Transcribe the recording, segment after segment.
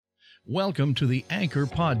Welcome to the Anchor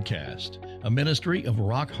Podcast, a ministry of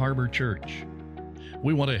Rock Harbor Church.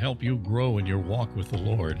 We want to help you grow in your walk with the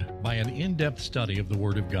Lord by an in-depth study of the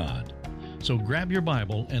Word of God. So grab your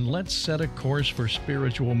Bible and let's set a course for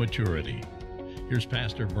spiritual maturity. Here's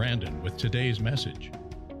Pastor Brandon with today's message.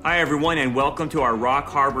 Hi, everyone, and welcome to our Rock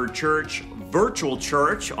Harbor Church virtual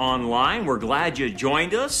church online. We're glad you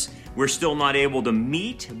joined us. We're still not able to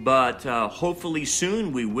meet, but hopefully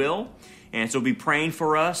soon we will. And so be praying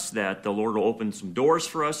for us that the Lord will open some doors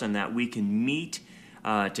for us and that we can meet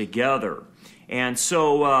together. And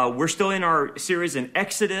so we're still in our series in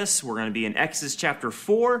Exodus. We're going to be in Exodus chapter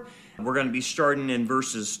 4. We're going to be starting in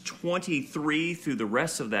verses 23 through the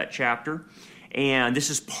rest of that chapter. And this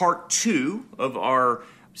is part 2 of our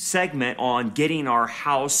segment on getting our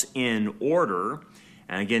house in order.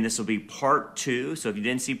 And again, this will be part 2. So if you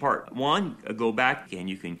didn't see part 1, go back and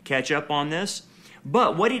you can catch up on this.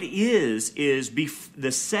 But what it is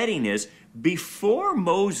the setting is before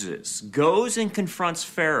Moses goes and confronts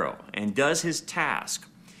Pharaoh and does his task,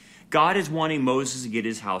 God is wanting Moses to get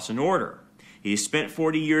his house in order. He spent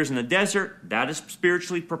 40 years in the desert. That has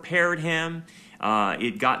spiritually prepared him.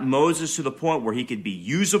 It got Moses to the point where he could be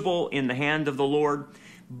usable in the hand of the Lord.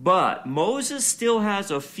 But Moses still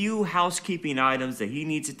has a few housekeeping items that he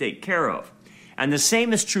needs to take care of. And the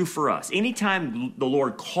same is true for us. Anytime the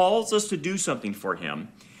Lord calls us to do something for him,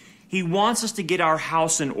 he wants us to get our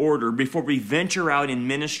house in order before we venture out in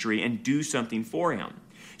ministry and do something for him.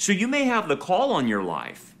 So you may have the call on your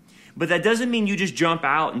life, but that doesn't mean you just jump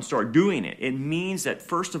out and start doing it. It means that,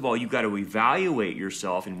 first of all, you've got to evaluate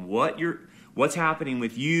yourself and what's happening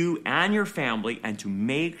with you and your family, and to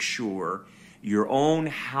make sure your own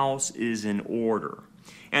house is in order.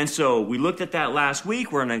 And so we looked at that last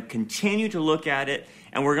week. We're going to continue to look at it,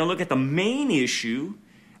 and we're going to look at the main issue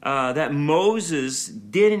that Moses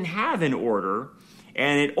didn't have in order,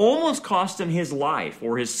 and it almost cost him his life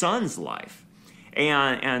or his son's life.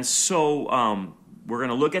 And so we're going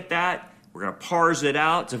to look at that. We're going to parse it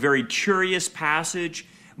out. It's a very curious passage,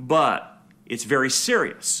 but it's very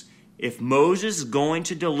serious. If Moses is going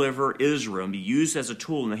to deliver Israel and be used as a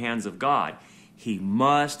tool in the hands of God, he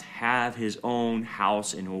must have his own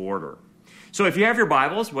house in order. So if you have your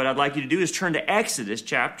Bibles, what I'd like you to do is turn to Exodus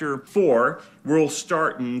chapter 4. We'll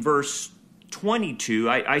start in verse 22.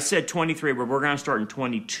 I said 23, but we're going to start in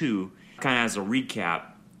 22, kind of as a recap,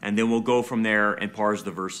 and then we'll go from there and parse the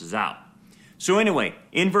verses out. So anyway,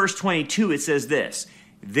 in verse 22 it says this: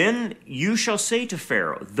 "Then you shall say to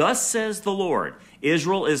Pharaoh, thus says the Lord,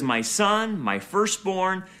 Israel is my son, my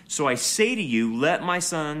firstborn. So I say to you, let my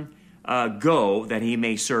son go, that he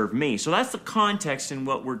may serve me." So that's the context in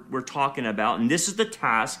what we're talking about. And this is the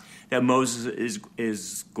task that Moses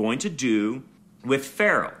is going to do with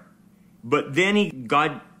Pharaoh. But then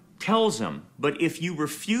God tells him, "But if you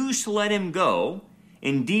refuse to let him go,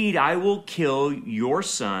 indeed I will kill your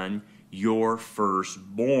son, your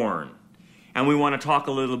firstborn." And we want to talk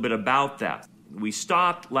a little bit about that. We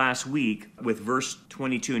stopped last week with verse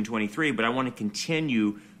 22 and 23, but I want to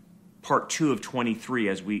continue part 2 of 23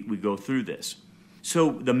 as we go through this.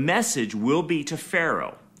 So the message will be to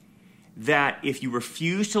Pharaoh that if you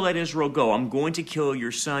refuse to let Israel go, I'm going to kill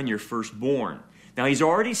your son, your firstborn. Now he's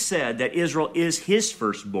already said that Israel is his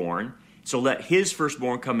firstborn, so let his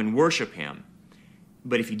firstborn come and worship him.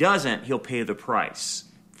 But if he doesn't, he'll pay the price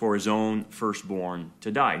for his own firstborn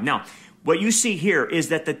to die. Now, what you see here is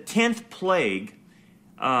that the 10th plague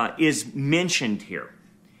is mentioned here.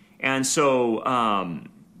 And so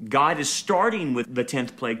God is starting with the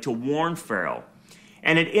 10th plague to warn Pharaoh.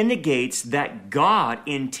 And it indicates that God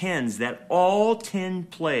intends that all 10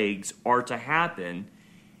 plagues are to happen.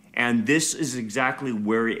 And this is exactly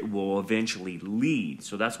where it will eventually lead.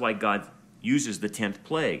 So that's why God uses the 10th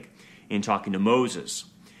plague in talking to Moses.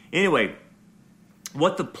 Anyway,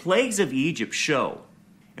 what the plagues of Egypt show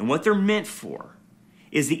and what they're meant for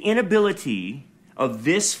is the inability of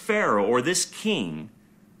this Pharaoh or this king,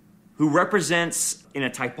 who represents, in a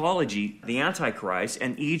typology, the Antichrist,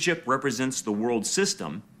 and Egypt represents the world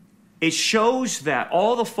system. It shows that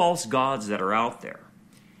all the false gods that are out there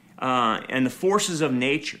and the forces of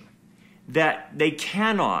nature, that they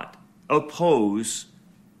cannot oppose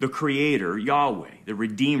the Creator, Yahweh, the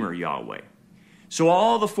Redeemer, Yahweh. So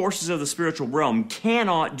all the forces of the spiritual realm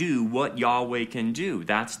cannot do what Yahweh can do.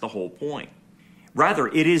 That's the whole point. Rather,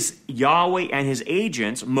 it is Yahweh and his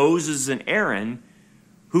agents, Moses and Aaron,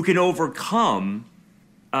 who can overcome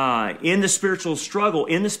in the spiritual struggle,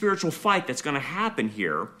 in the spiritual fight that's going to happen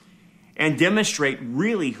here, and demonstrate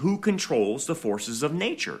really who controls the forces of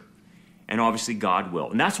nature. And obviously God will.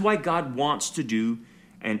 And that's why God wants to do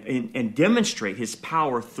and demonstrate his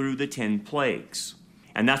power through the 10 plagues.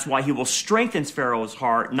 And that's why he will strengthen Pharaoh's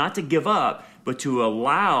heart, not to give up, but to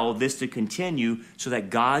allow this to continue so that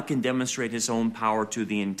God can demonstrate his own power to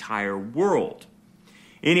the entire world.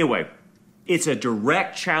 Anyway, it's a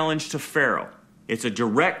direct challenge to Pharaoh. It's a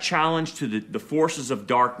direct challenge to the forces of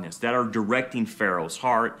darkness that are directing Pharaoh's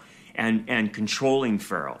heart and controlling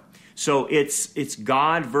Pharaoh. So it's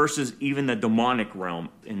God versus even the demonic realm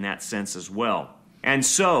in that sense as well. And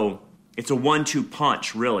so it's a 1-2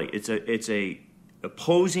 punch, really. It's a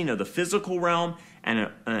opposing of the physical realm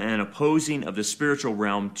and an opposing of the spiritual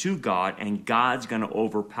realm to God, and God's going to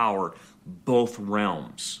overpower both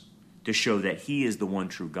realms to show that he is the one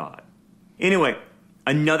true God. Anyway,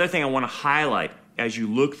 another thing I want to highlight as you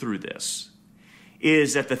look through this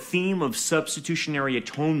is that the theme of substitutionary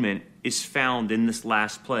atonement is found in this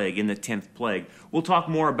last plague, in the 10th plague. We'll talk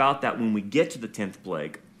more about that when we get to the 10th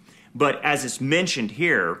plague. But as it's mentioned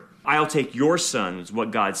here, I'll take your son is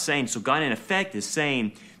what God's saying. So God, in effect, is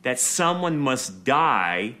saying that someone must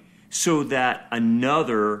die so that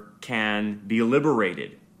another can be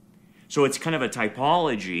liberated. So it's kind of a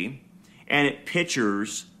typology, and it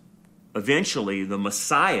pictures eventually the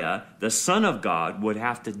Messiah, the Son of God, would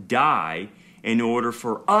have to die in order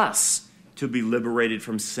for us to be liberated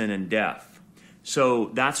from sin and death.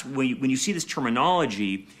 So that's when you see this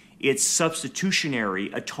terminology, it's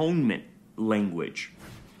substitutionary atonement language.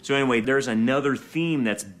 So anyway, there's another theme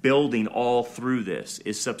that's building all through this,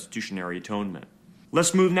 is substitutionary atonement.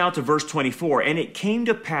 Let's move now to verse 24. And it came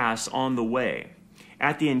to pass on the way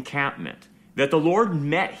at the encampment that the Lord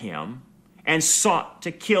met him and sought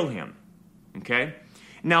to kill him. Okay?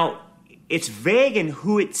 Now, it's vague in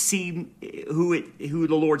who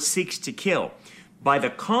the Lord seeks to kill. By the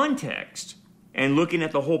context and looking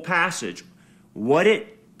at the whole passage, what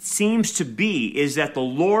it seems to be is that the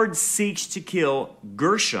Lord seeks to kill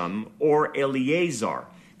Gershom or Eleazar.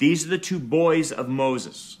 These are the two boys of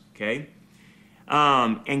Moses, okay?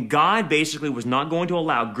 And God basically was not going to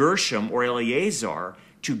allow Gershom or Eleazar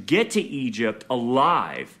to get to Egypt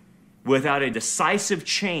alive without a decisive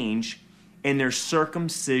change in their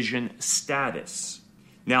circumcision status.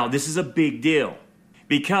 Now, this is a big deal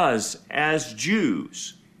because as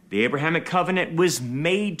Jews, the Abrahamic covenant was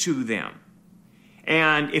made to them.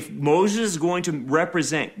 And if Moses is going to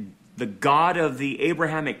represent the God of the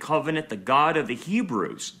Abrahamic covenant, the God of the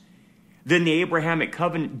Hebrews, then the Abrahamic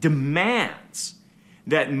covenant demands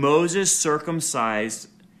that Moses circumcise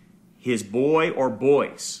his boy or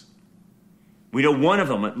boys. We know one of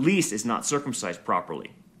them at least is not circumcised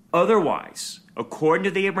properly. Otherwise, according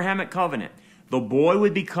to the Abrahamic covenant, the boy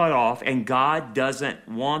would be cut off, and God doesn't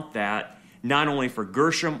want that, not only for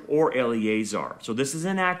Gershom or Eleazar. So this is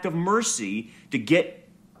an act of mercy to get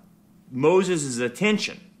Moses'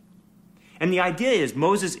 attention. And the idea is,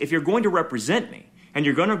 Moses, if you're going to represent me, and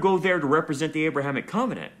you're going to go there to represent the Abrahamic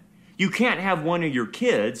covenant, you can't have one of your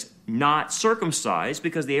kids not circumcised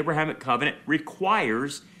because the Abrahamic covenant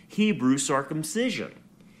requires Hebrew circumcision.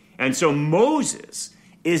 And so Moses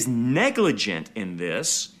is negligent in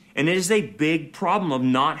this, and it is a big problem of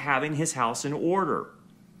not having his house in order.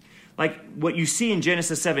 Like what you see in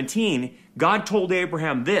Genesis 17, God told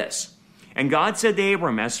Abraham this, and God said to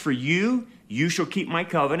Abraham, as for you, you shall keep my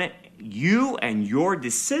covenant, you and your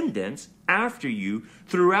descendants after you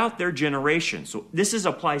throughout their generations. So this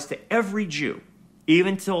applies to every Jew,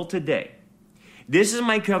 even till today. This is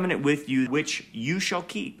my covenant with you, which you shall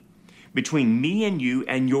keep between me and you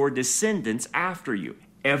and your descendants after you.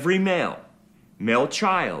 Every male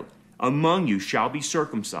child among you shall be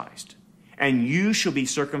circumcised, and you shall be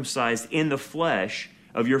circumcised in the flesh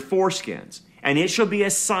of your foreskins, and it shall be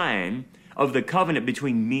a sign of the covenant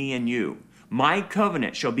between me and you. My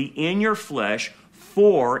covenant shall be in your flesh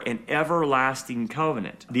for an everlasting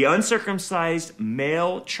covenant. The uncircumcised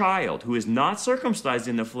male child who is not circumcised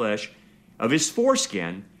in the flesh of his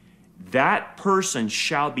foreskin, that person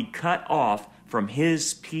shall be cut off from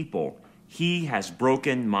his people. He has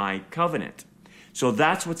broken my covenant. So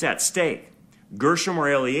that's what's at stake. Gershom or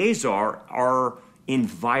Eleazar are in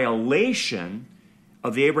violation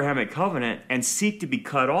of the Abrahamic covenant and seek to be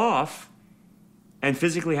cut off and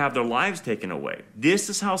physically have their lives taken away. This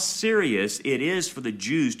is how serious it is for the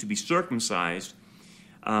Jews to be circumcised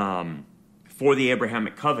for the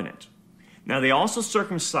Abrahamic covenant. Now, they also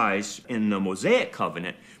circumcised in the Mosaic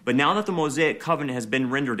covenant, but now that the Mosaic covenant has been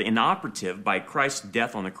rendered inoperative by Christ's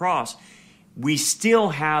death on the cross, we still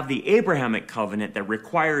have the Abrahamic covenant that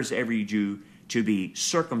requires every Jew to be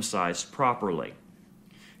circumcised properly.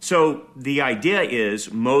 So the idea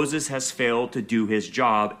is Moses has failed to do his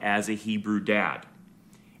job as a Hebrew dad.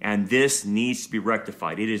 And this needs to be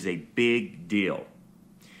rectified. It is a big deal.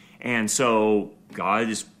 And so God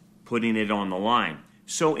is putting it on the line.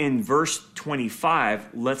 So in verse 25,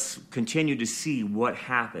 let's continue to see what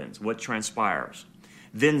happens, what transpires.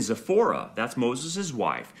 Then Zipporah, that's Moses'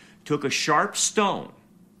 wife, took a sharp stone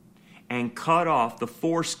and cut off the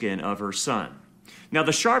foreskin of her son. Now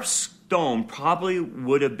the sharp stone probably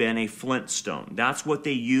would have been a flint stone. That's what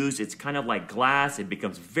they use. It's kind of like glass. It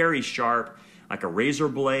becomes very sharp, like a razor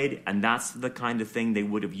blade, and that's the kind of thing they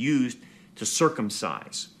would have used to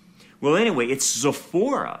circumcise. Well, anyway, it's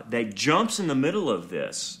Zipporah that jumps in the middle of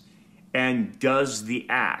this and does the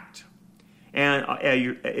act. And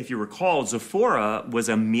if you recall, Zipporah was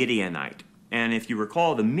a Midianite. And if you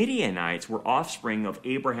recall, the Midianites were offspring of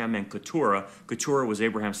Abraham and Keturah. Keturah was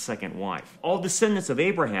Abraham's second wife. All descendants of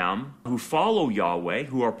Abraham who follow Yahweh,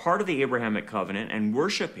 who are part of the Abrahamic covenant and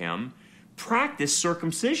worship him, practice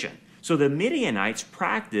circumcision. So the Midianites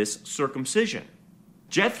practice circumcision.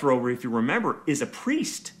 Jethro, if you remember, is a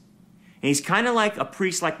priest. And he's kind of like a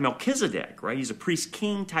priest like Melchizedek, right? He's a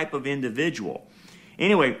priest-king type of individual.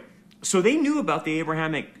 Anyway, so they knew about the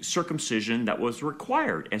Abrahamic circumcision that was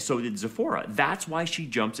required, and so did Zipporah. That's why she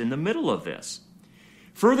jumps in the middle of this.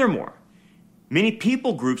 Furthermore, many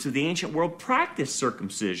people groups of the ancient world practiced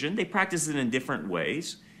circumcision. They practiced it in different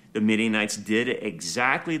ways. The Midianites did it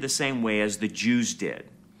exactly the same way as the Jews did.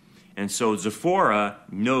 And so Zipporah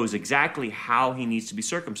knows exactly how he needs to be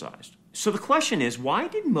circumcised. So the question is, why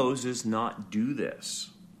did Moses not do this?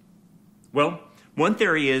 Well, one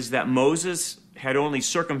theory is that Moses had only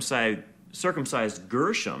circumcised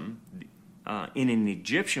Gershom in an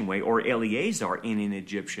Egyptian way, or Eleazar in an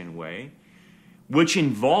Egyptian way, which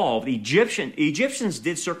involved Egyptians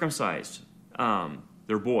did circumcise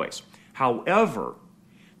their boys. However,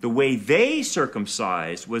 the way they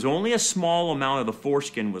circumcised was only a small amount of the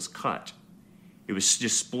foreskin was cut. It was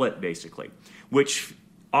just split, basically, which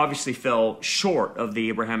obviously fell short of the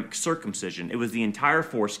Abrahamic circumcision. It was the entire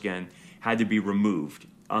foreskin had to be removed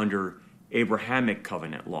under Abrahamic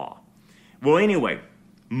covenant law. Well, anyway,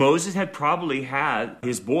 Moses had probably had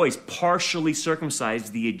his boys partially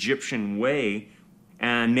circumcised the Egyptian way,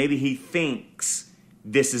 and maybe he thinks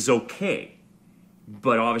this is okay.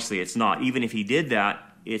 But obviously it's not. Even if he did that,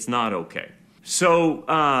 it's not okay. So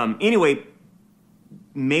anyway,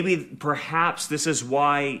 perhaps this is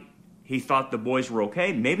why he thought the boys were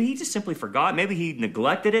okay. Maybe he just simply forgot. Maybe he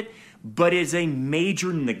neglected it, but it's a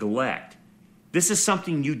major neglect. This is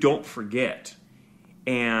something you don't forget.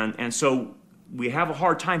 And so we have a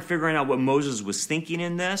hard time figuring out what Moses was thinking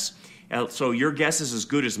in this. So your guess is as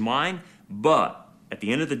good as mine. But at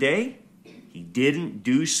the end of the day, he didn't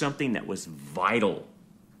do something that was vital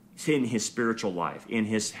in his spiritual life, in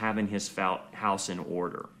his having his house in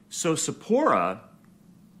order. So Zipporah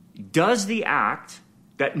does the act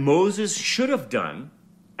that Moses should have done,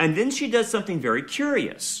 and then she does something very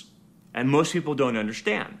curious, and most people don't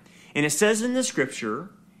understand. And it says in the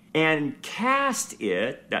scripture, and cast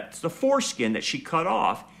it, that's the foreskin that she cut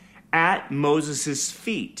off, at Moses'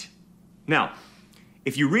 feet. Now,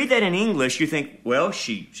 if you read that in English, you think, well,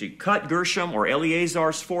 she cut Gershom or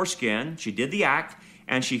Eleazar's foreskin, she did the act,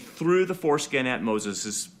 and she threw the foreskin at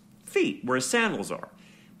Moses' feet, where his sandals are.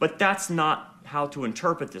 But that's not how to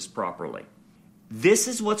interpret this properly. This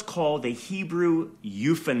is what's called a Hebrew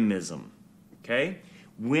euphemism, okay?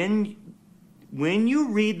 When you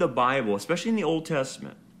read the Bible, especially in the Old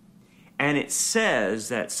Testament, and it says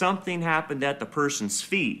that something happened at the person's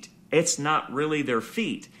feet, it's not really their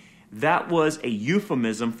feet. That was a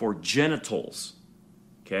euphemism for genitals,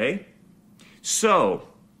 okay? So,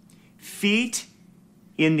 feet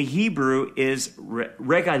in the Hebrew is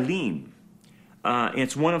regalim.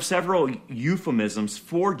 It's one of several euphemisms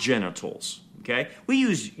for genitals, okay? We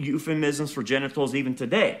use euphemisms for genitals even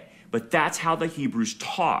today, but that's how the Hebrews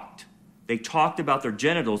talked. They talked about their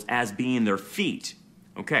genitals as being their feet.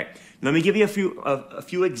 Okay, let me give you a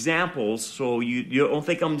few examples so you don't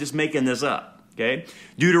think I'm just making this up. Okay,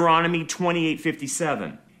 Deuteronomy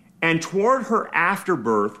 28:57. And toward her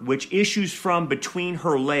afterbirth, which issues from between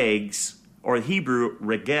her legs, or Hebrew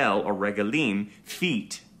regel or regalim,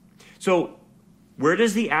 feet. So where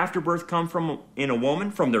does the afterbirth come from in a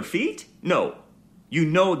woman? From their feet? No. You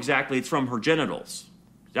know exactly it's from her genitals.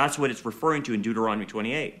 That's what it's referring to in Deuteronomy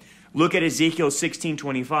 28. Look at Ezekiel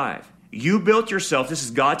 16:25. You built yourself, this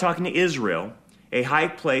is God talking to Israel, a high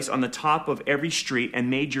place on the top of every street and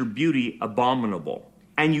made your beauty abominable.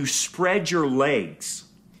 And you spread your legs.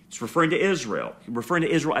 It's referring to Israel. Referring to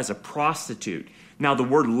Israel as a prostitute. Now the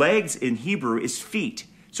word legs in Hebrew is feet.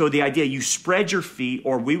 So the idea you spread your feet,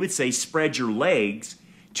 or we would say spread your legs,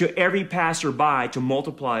 to every passerby to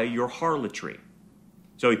multiply your harlotry.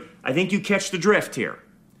 So I think you catch the drift here.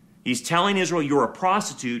 He's telling Israel you're a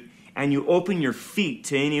prostitute, and you open your feet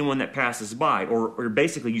to anyone that passes by, or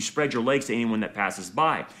basically you spread your legs to anyone that passes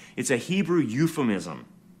by. It's a Hebrew euphemism,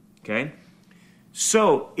 okay?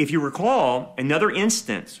 So if you recall, another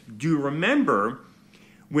instance, do you remember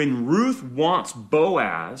when Ruth wants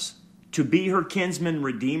Boaz to be her kinsman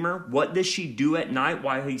redeemer? What does she do at night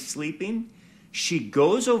while he's sleeping? She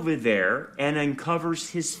goes over there and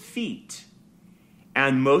uncovers his feet.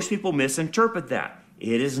 And most people misinterpret that.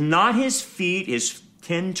 It is not his feet, his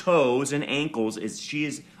 10 toes and ankles she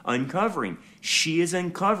is uncovering. She is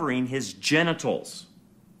uncovering his genitals.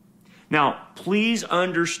 Now, please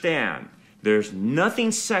understand, there's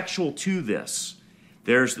nothing sexual to this.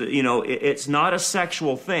 It's not a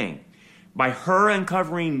sexual thing. By her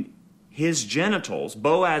uncovering his genitals,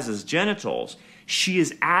 Boaz's genitals, she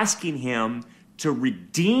is asking him to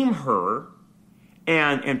redeem her,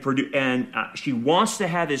 and she wants to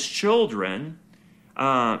have his children,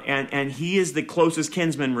 and he is the closest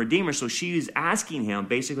kinsman redeemer. So she is asking him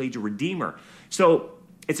basically to redeem her. So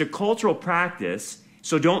it's a cultural practice.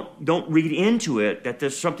 So don't read into it that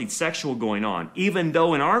there's something sexual going on, even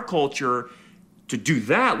though in our culture to do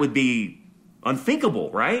that would be unthinkable,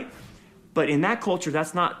 right? But in that culture,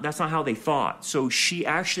 that's not how they thought. So she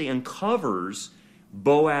actually uncovers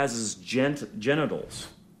Boaz's genitals,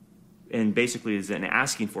 and basically is then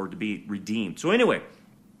asking for it to be redeemed. So anyway,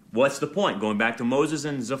 what's the point? Going back to Moses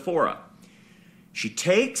and Zipporah, she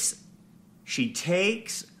takes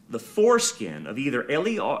the foreskin of either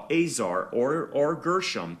Eleazar or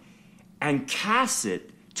Gershom and casts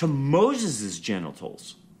it to Moses'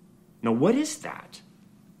 genitals. Now, what is that?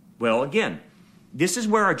 Well, again, this is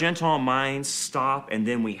where our Gentile minds stop, and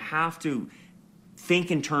then we have to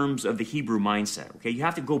think in terms of the Hebrew mindset. Okay, you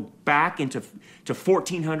have to go back to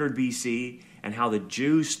 1400 BC and how the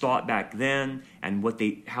Jews thought back then, and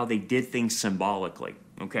how they did things symbolically.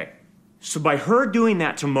 Okay, so by her doing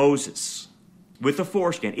that to Moses with the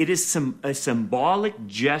foreskin, it is a symbolic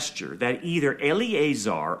gesture that either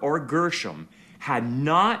Eleazar or Gershom had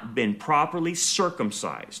not been properly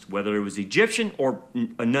circumcised, whether it was Egyptian or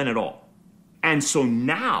none at all. And so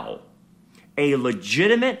now a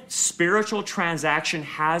legitimate spiritual transaction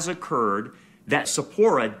has occurred that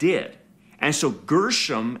Zipporah did. And so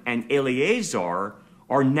Gershom and Eleazar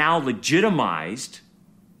are now legitimized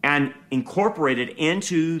and incorporated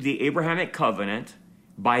into the Abrahamic covenant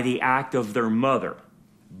by the act of their mother.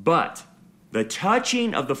 But the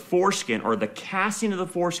touching of the foreskin, or the casting of the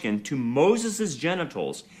foreskin to Moses'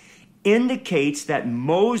 genitals, indicates that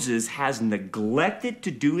Moses has neglected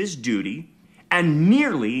to do his duty, and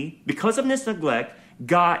nearly, because of this neglect,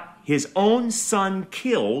 got his own son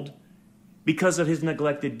killed because of his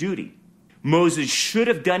neglected duty. Moses should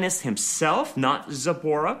have done this himself, not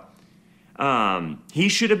Zipporah. He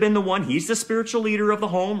should have been the one. He's the spiritual leader of the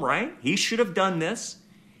home, right? He should have done this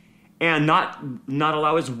and not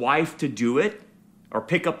allow his wife to do it or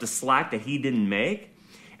pick up the slack that he didn't make.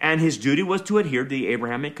 And his duty was to adhere to the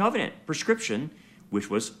Abrahamic covenant prescription, which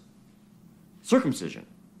was circumcision.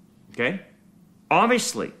 Okay?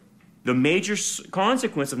 Obviously, the major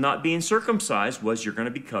consequence of not being circumcised was you're going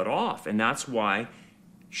to be cut off. And that's why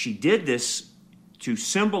she did this, to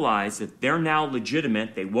symbolize that they're now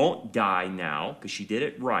legitimate. They won't die now because she did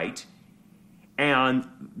it right. And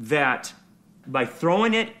that by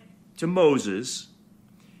throwing it to Moses,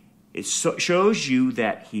 it shows you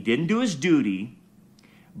that he didn't do his duty,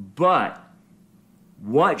 but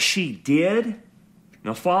what she did,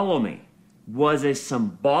 now follow me, was a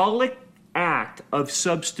symbolic act of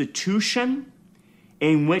substitution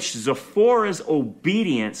in which Zipporah's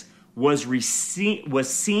obedience was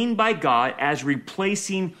seen by God as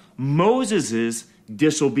replacing Moses'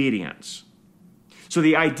 disobedience. So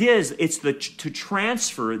the idea is it's to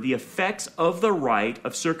transfer the effects of the rite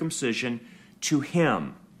of circumcision to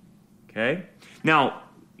him. Okay? Now,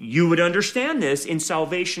 you would understand this in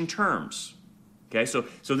salvation terms. Okay? So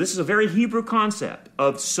this is a very Hebrew concept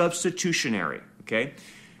of substitutionary. Okay?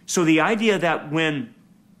 So the idea that when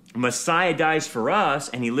Messiah dies for us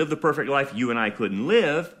and he lived the perfect life you and I couldn't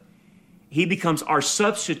live, he becomes our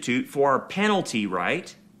substitute for our penalty,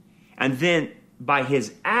 right? And then by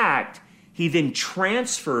his act, he then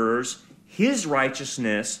transfers his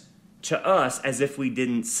righteousness to us as if we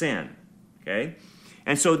didn't sin. Okay?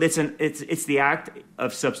 And so it's the act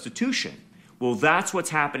of substitution. Well, that's what's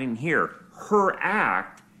happening here. Her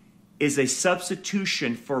act is a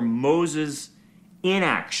substitution for Moses'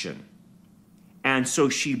 inaction. And so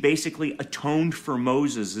she basically atoned for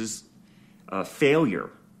Moses' failure,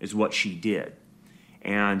 is what she did,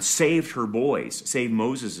 and saved her boys, saved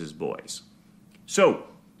Moses' boys. So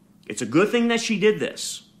it's a good thing that she did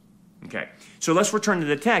this. Okay, so let's return to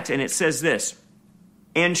the text, and it says this.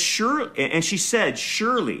 And she said,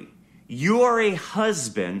 surely you are a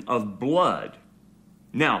husband of blood.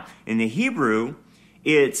 Now, in the Hebrew,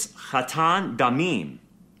 it's hatan damim.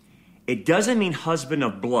 It doesn't mean husband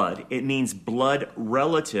of blood. It means blood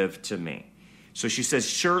relative to me. So she says,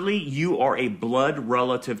 surely you are a blood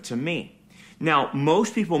relative to me. Now,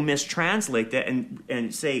 most people mistranslate that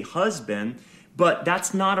and say husband, but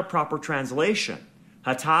that's not a proper translation.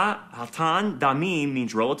 Hatan damim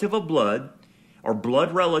means relative of blood, or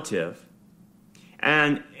blood relative.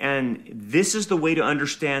 And this is the way to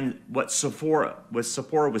understand what Sephora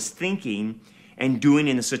was thinking and doing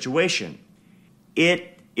in the situation.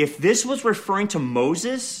 If this was referring to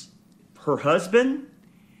Moses, her husband,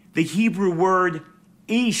 the Hebrew word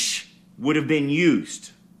ish would have been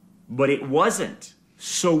used, but it wasn't.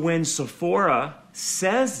 So when Sephora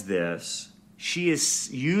says this, she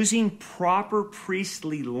is using proper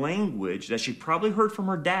priestly language that she probably heard from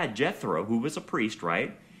her dad, Jethro, who was a priest,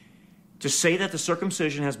 right? To say that the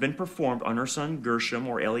circumcision has been performed on her son Gershom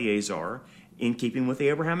or Eleazar in keeping with the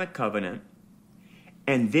Abrahamic covenant.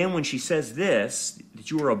 And then when she says this,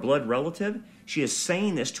 that you are a blood relative, she is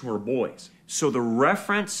saying this to her boys. So the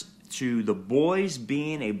reference to the boys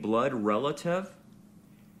being a blood relative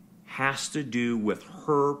has to do with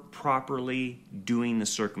her properly doing the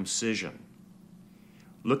circumcision.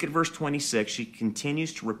 Look at verse 26. She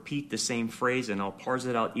continues to repeat the same phrase, and I'll parse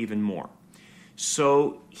it out even more.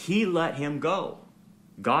 So he let him go.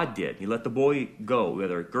 God did. He let the boy go,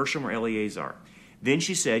 whether Gershom or Eleazar. Then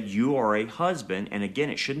she said, you are a husband. And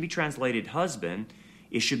again, it shouldn't be translated husband.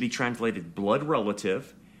 It should be translated blood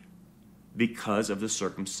relative because of the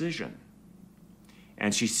circumcision.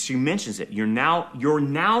 And she mentions it. You're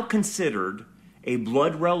now considered a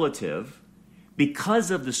blood relative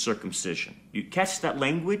because of the circumcision. You catch that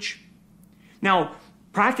language? Now,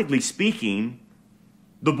 practically speaking,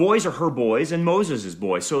 the boys are her boys and Moses'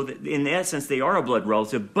 boys. So in essence, they are a blood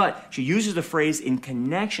relative, but she uses the phrase in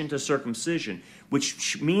connection to circumcision,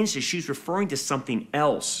 which means that she's referring to something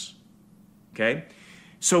else. Okay?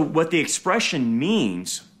 So what the expression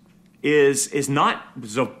means is not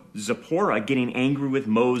Zipporah getting angry with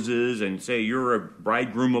Moses and say, you're a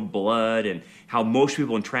bridegroom of blood, and how most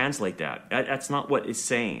people translate that. That's not what it's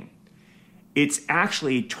saying. It's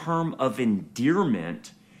actually a term of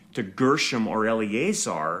endearment to Gershom or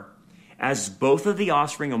Eleazar, as both of the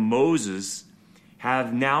offspring of Moses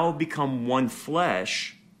have now become one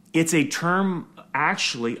flesh. It's a term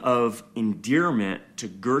actually of endearment to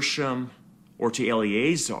Gershom or to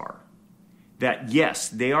Eleazar, that yes,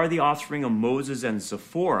 they are the offspring of Moses and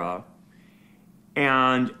Zipporah,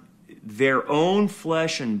 and their own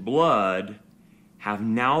flesh and blood have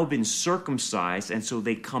now been circumcised, and so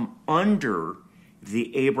they come under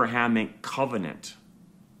the Abrahamic covenant.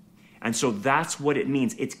 And so that's what it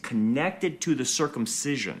means. It's connected to the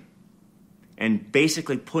circumcision and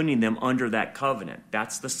basically putting them under that covenant.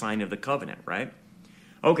 That's the sign of the covenant, right?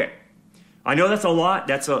 Okay. I know that's a lot.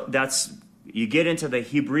 That's you get into the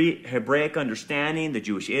Hebraic understanding, the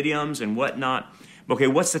Jewish idioms and whatnot. Okay,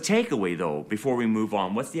 what's the takeaway, though, before we move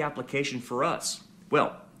on? What's the application for us?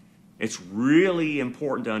 Well, it's really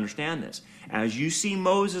important to understand this. As you see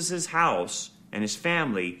Moses' house and his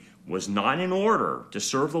family was not in order to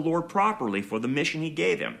serve the Lord properly for the mission he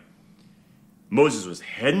gave him. Moses was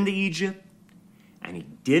heading to Egypt, and he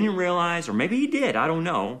didn't realize, or maybe he did, I don't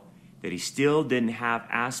know, that he still didn't have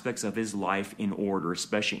aspects of his life in order,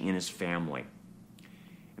 especially in his family.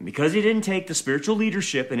 And because he didn't take the spiritual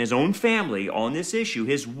leadership in his own family on this issue,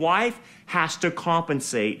 his wife has to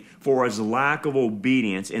compensate for his lack of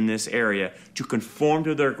obedience in this area to conform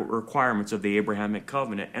to the requirements of the Abrahamic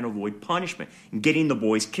covenant and avoid punishment and getting the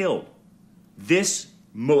boys killed.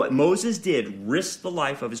 What Moses did risked the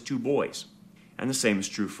life of his two boys. And the same is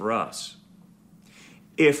true for us.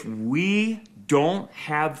 If we don't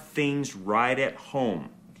have things right at home,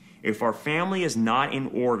 if our family is not in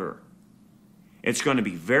order, it's going to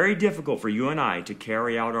be very difficult for you and I to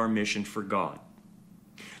carry out our mission for God.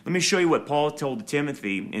 Let me show you what Paul told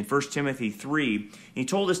Timothy in 1 Timothy 3. He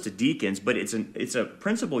told this to deacons, but it's a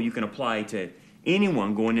principle you can apply to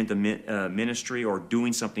anyone going into ministry or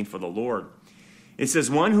doing something for the Lord. It says,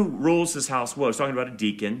 one who rules his house well. It's talking about a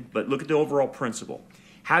deacon, but look at the overall principle.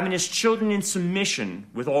 Having his children in submission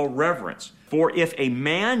with all reverence. For if a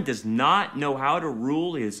man does not know how to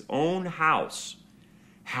rule his own house,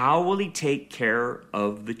 how will he take care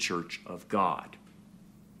of the church of God?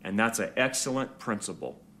 And that's an excellent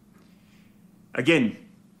principle. Again,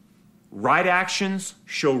 right actions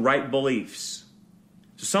show right beliefs.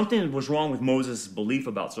 So something was wrong with Moses' belief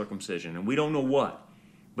about circumcision, and we don't know what.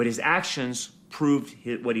 But his actions proved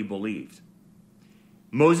what he believed.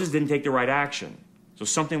 Moses didn't take the right action. So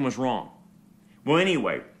something was wrong. Well,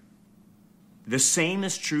 anyway, the same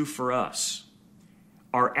is true for us.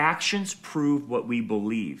 Our actions prove what we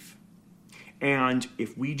believe. And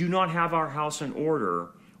if we do not have our house in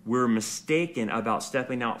order, we're mistaken about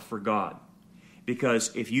stepping out for God. Because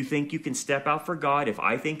if you think you can step out for God, if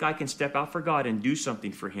I think I can step out for God and do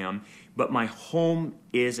something for Him, but my home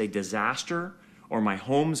is a disaster, or my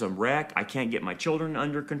home's a wreck, I can't get my children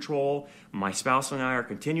under control, my spouse and I are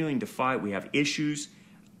continuing to fight, we have issues,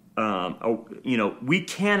 we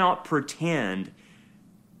cannot pretend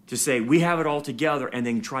to say we have it all together and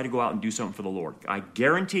then try to go out and do something for the Lord. I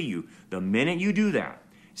guarantee you, the minute you do that,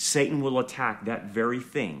 Satan will attack that very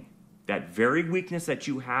thing. That very weakness that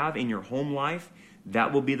you have in your home life,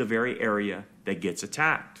 that will be the very area that gets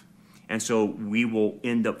attacked. And so we will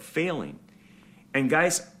end up failing. And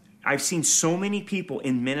guys, I've seen so many people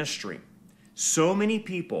in ministry, so many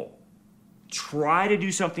people try to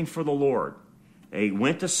do something for the Lord. They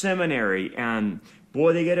went to seminary and,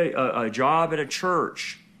 boy, they get a job at a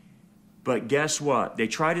church. But guess what? They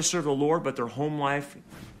try to serve the Lord, but their home life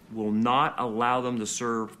will not allow them to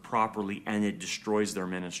serve properly, and it destroys their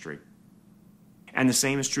ministry. And the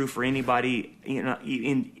same is true for anybody,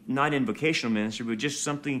 not in vocational ministry, but just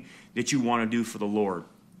something that you want to do for the Lord.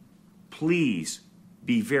 Please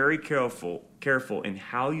be very careful in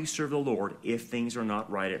how you serve the Lord if things are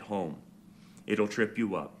not right at home. It'll trip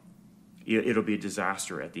you up. It'll be a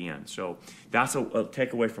disaster at the end. So that's a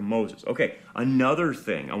takeaway from Moses. Okay, another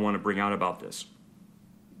thing I want to bring out about this.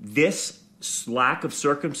 This lack of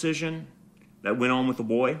circumcision that went on with the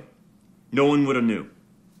boy, no one would have knew.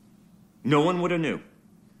 No one would have knew.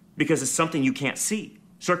 Because it's something you can't see.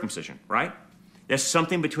 Circumcision, right? That's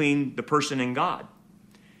something between the person and God.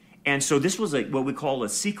 And so this was what we call a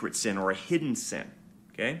secret sin or a hidden sin.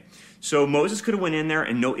 Okay? So Moses could have went in there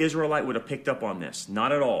and no Israelite would have picked up on this.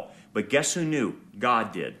 Not at all. But guess who knew?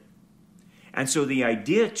 God did. And so the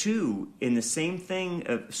idea too, in the same thing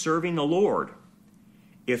of serving the Lord,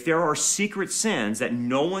 if there are secret sins that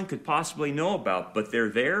no one could possibly know about, but they're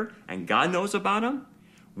there and God knows about them,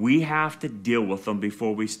 we have to deal with them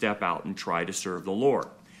before we step out and try to serve the Lord.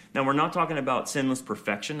 Now, we're not talking about sinless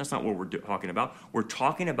perfection. That's not what we're talking about. We're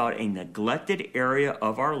talking about a neglected area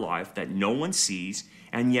of our life that no one sees,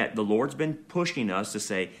 and yet the Lord's been pushing us to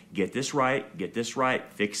say, get this right,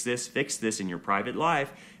 fix this in your private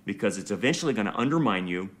life, because it's eventually going to undermine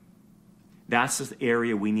you. That's the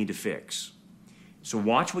area we need to fix. So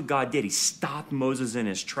watch what God did. He stopped Moses in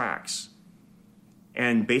his tracks.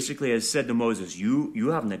 And basically has said to Moses, you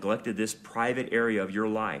have neglected this private area of your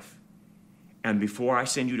life. And before I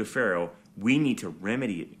send you to Pharaoh, we need to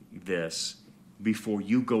remedy this before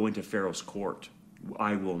you go into Pharaoh's court.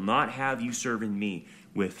 I will not have you serving me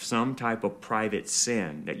with some type of private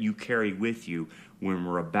sin that you carry with you when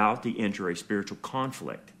we're about to enter a spiritual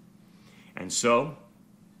conflict. And so,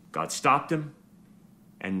 God stopped him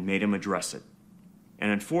and made him address it.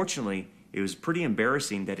 And unfortunately, it was pretty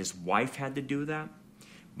embarrassing that his wife had to do that.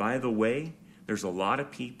 By the way, there's a lot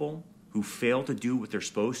of people who fail to do what they're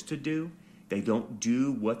supposed to do. They don't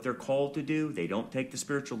do what they're called to do. They don't take the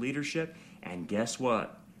spiritual leadership. And guess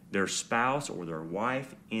what? Their spouse or their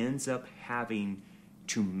wife ends up having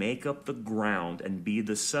to make up the ground and be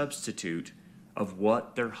the substitute of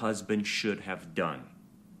what their husband should have done.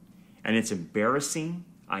 And it's embarrassing,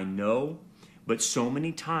 I know, but so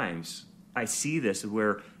many times I see this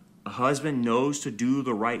where a husband knows to do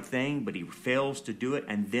the right thing, but he fails to do it,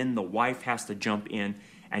 and then the wife has to jump in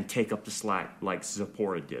and take up the slack like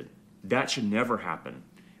Zipporah did. That should never happen.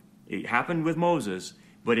 It happened with Moses,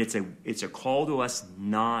 but it's a call to us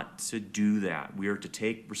not to do that. We are to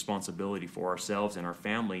take responsibility for ourselves and our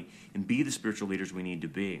family and be the spiritual leaders we need to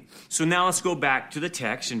be. So now let's go back to the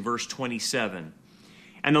text in verse 27.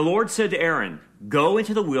 And the Lord said to Aaron, "Go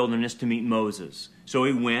into the wilderness to meet Moses." So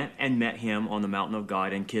he went and met him on the mountain of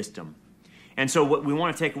God and kissed him. And so what we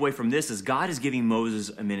want to take away from this is God is giving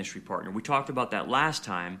Moses a ministry partner. We talked about that last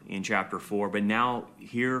time in chapter 4, but now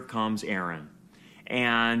here comes Aaron.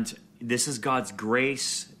 And this is God's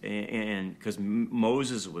grace, and because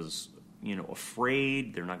Moses was,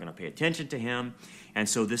 afraid, they're not going to pay attention to him. And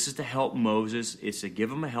so this is to help Moses. It's to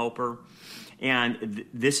give him a helper. And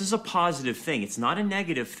this is a positive thing. It's not a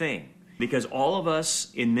negative thing, because all of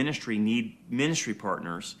us in ministry need ministry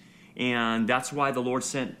partners. And that's why the Lord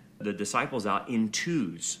sent the disciples out in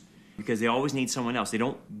twos, because they always need someone else. They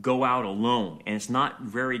don't go out alone. And it's not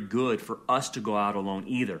very good for us to go out alone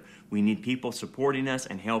either. We need people supporting us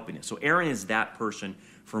and helping us. So Aaron is that person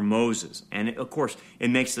for Moses. And of course,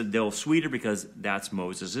 it makes the deal sweeter because that's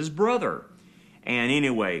Moses' brother. And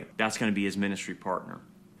anyway, that's going to be his ministry partner.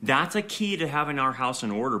 That's a key to having our house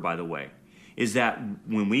in order, by the way. is that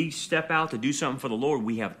when we step out to do something for the Lord,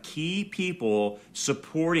 we have key people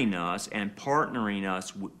supporting us and partnering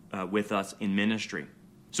us with us in ministry.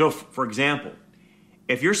 So, for example,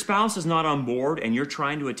 if your spouse is not on board and you're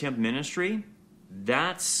trying to attempt ministry,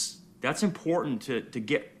 that's important to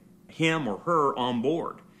get him or her on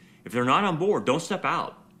board. If they're not on board, don't step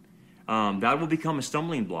out. That will become a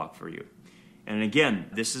stumbling block for you. And again,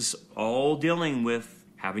 this is all dealing with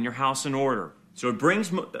having your house in order. So it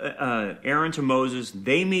brings Aaron to Moses.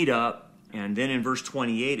 They meet up. And then in verse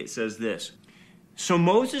 28, it says this. So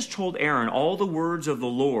Moses told Aaron all the words of the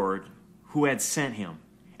Lord who had sent him,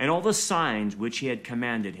 and all the signs which he had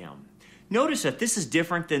commanded him. Notice that this is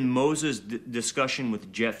different than Moses' discussion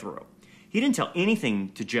with Jethro. He didn't tell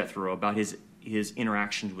anything to Jethro about his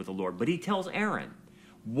interactions with the Lord, but he tells Aaron.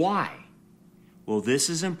 Why? Well, this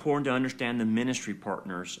is important to understand the ministry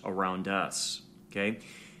partners around us, okay?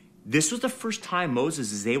 This was the first time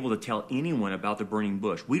Moses is able to tell anyone about the burning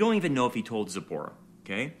bush. We don't even know if he told Zipporah,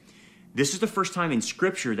 okay? This is the first time in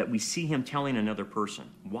Scripture that we see him telling another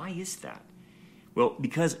person. Why is that? Well,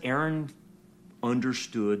 because Aaron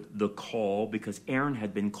understood the call, because Aaron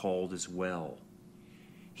had been called as well.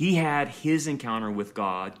 He had his encounter with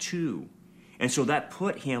God too. And so that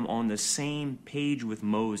put him on the same page with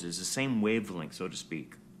Moses, the same wavelength, so to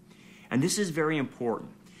speak. And this is very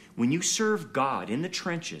important. When you serve God in the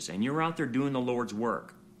trenches and you're out there doing the Lord's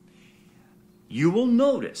work, you will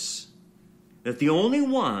notice that the only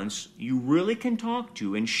ones you really can talk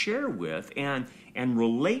to and share with and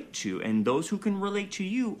relate to, and those who can relate to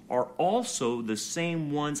you, are also the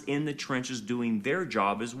same ones in the trenches doing their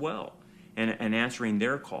job as well and answering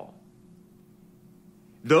their call.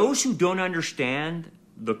 Those who don't understand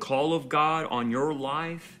the call of God on your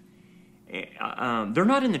life, they're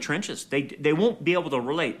not in the trenches. They won't be able to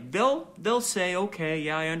relate. They'll say, okay,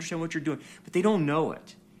 yeah, I understand what you're doing, but they don't know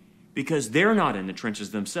it because they're not in the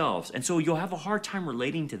trenches themselves. And so you'll have a hard time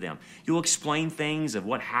relating to them. You'll explain things of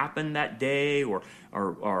what happened that day or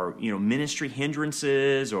ministry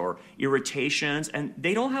hindrances or irritations, and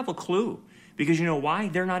they don't have a clue because you know why?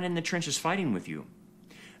 They're not in the trenches fighting with you.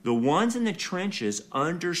 The ones in the trenches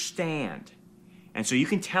understand. And so you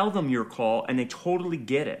can tell them your call, and they totally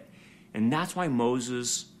get it. And that's why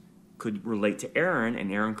Moses could relate to Aaron,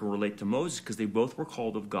 and Aaron could relate to Moses, because they both were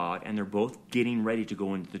called of God, and they're both getting ready to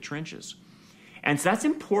go into the trenches. And so that's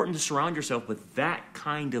important to surround yourself with that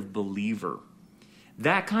kind of believer.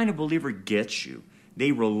 That kind of believer gets you.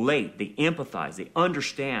 They relate, they empathize, they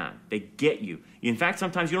understand, they get you. In fact,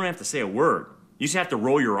 sometimes you don't have to say a word. You just have to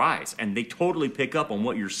roll your eyes, and they totally pick up on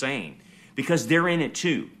what you're saying because they're in it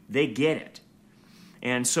too. They get it.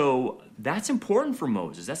 And so that's important for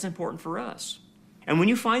Moses. That's important for us. And when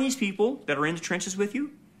you find these people that are in the trenches with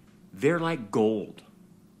you, they're like gold.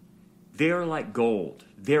 They're like gold.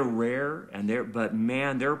 They're rare, but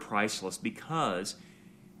man, they're priceless because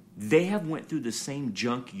they have went through the same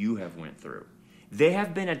junk you have went through. They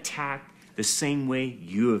have been attacked the same way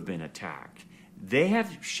you have been attacked. They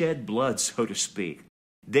have shed blood, so to speak.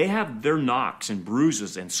 They have their knocks and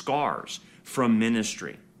bruises and scars from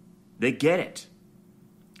ministry. They get it.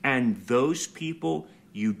 And those people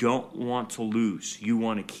you don't want to lose. You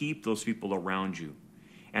want to keep those people around you.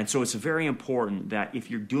 And so it's very important that if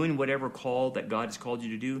you're doing whatever call that God has called you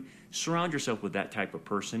to do, surround yourself with that type of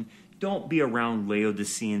person. Don't be around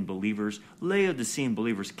Laodicean believers. Laodicean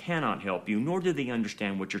believers cannot help you, nor do they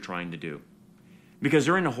understand what you're trying to do. Because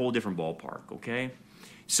they're in a whole different ballpark, okay?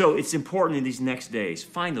 So it's important in these next days,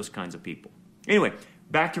 find those kinds of people. Anyway,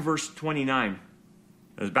 back to verse 29.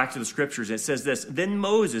 Back to the scriptures. It says this, Then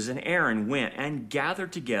Moses and Aaron went and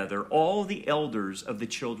gathered together all the elders of the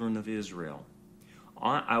children of Israel.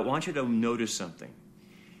 I want you to notice something.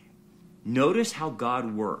 Notice how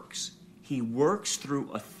God works. He works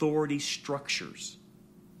through authority structures.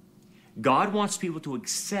 God wants people to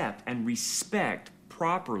accept and respect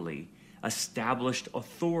properly established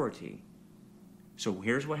authority. So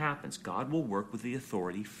here's what happens. God will work with the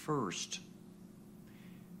authority first.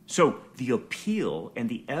 So the appeal and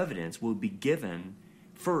the evidence will be given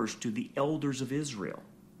first to the elders of Israel.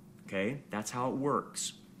 Okay? That's how it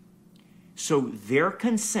works. So their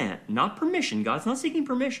consent, not permission, God's not seeking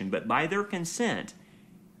permission, but by their consent,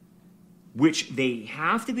 which they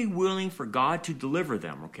have to be willing for God to deliver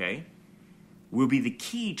them, okay, will be the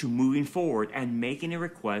key to moving forward and making a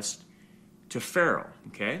request to Pharaoh,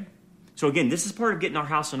 okay? So again, this is part of getting our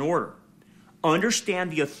house in order.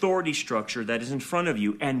 Understand the authority structure that is in front of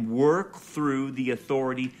you and work through the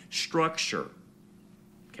authority structure,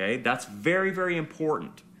 okay? That's very, very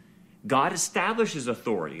important. God establishes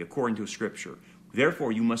authority according to Scripture.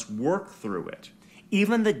 Therefore, you must work through it.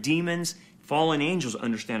 Even the demons Fallen angels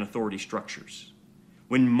understand authority structures.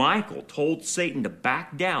 When Michael told Satan to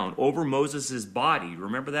back down over Moses' body,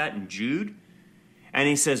 remember that in Jude? And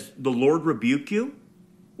he says, the Lord rebuke you.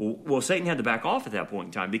 Well, Satan had to back off at that point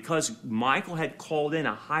in time because Michael had called in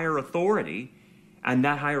a higher authority, and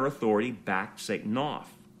that higher authority backed Satan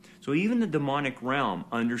off. So even the demonic realm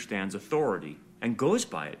understands authority and goes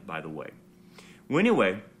by it, by the way. Well,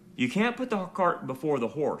 anyway, you can't put the cart before the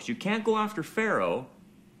horse. You can't go after Pharaoh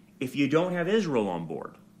if you don't have Israel on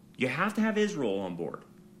board. You have to have Israel on board,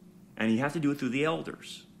 and you have to do it through the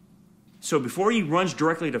elders. So before he runs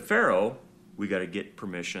directly to Pharaoh, we got to get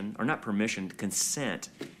permission, or not permission, consent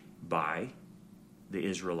by the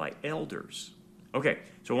Israelite elders. Okay,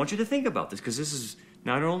 so I want you to think about this, because this is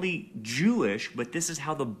not only Jewish, but this is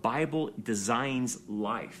how the Bible designs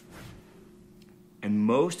life. And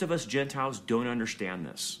most of us Gentiles don't understand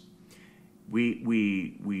this. We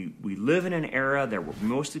live in an era that where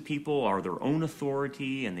most of the people are their own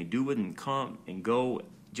authority, and they do it and come and go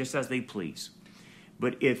just as they please.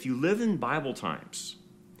 But if you live in Bible times,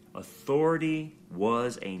 authority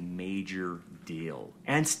was a major deal,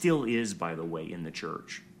 and still is, by the way, in the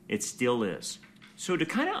church. It still is. So to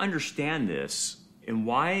kind of understand this, and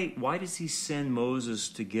why does he send Moses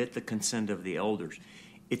to get the consent of the elders?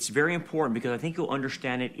 It's very important because I think you'll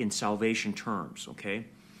understand it in salvation terms, okay?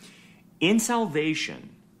 In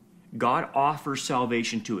salvation, God offers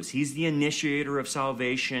salvation to us. He's the initiator of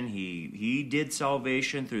salvation. He did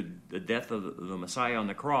salvation through the death of the Messiah on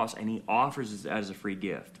the cross, and he offers it as a free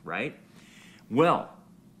gift, right? Well,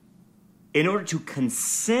 in order to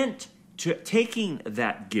consent to taking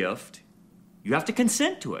that gift, you have to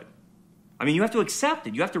consent to it. I mean, you have to accept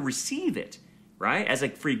it. You have to receive it, right, as a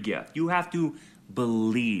free gift. You have to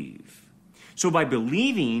believe. So by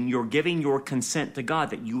believing, you're giving your consent to God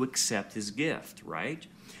that you accept his gift, right?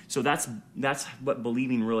 So that's what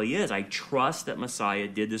believing really is. I trust that Messiah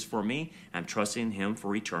did this for me. I'm trusting him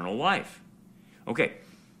for eternal life. Okay,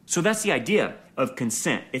 so that's the idea of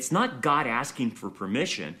consent. It's not God asking for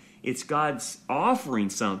permission. It's God's offering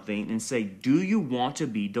something and say, do you want to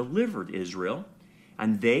be delivered, Israel?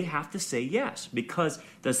 And they have to say yes, because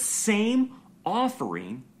the same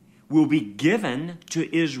offering will be given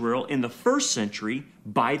to Israel in the first century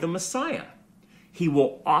by the Messiah. He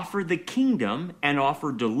will offer the kingdom and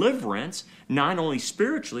offer deliverance, not only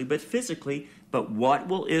spiritually, but physically. But what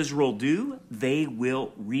will Israel do? They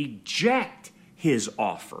will reject his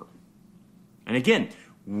offer. And again,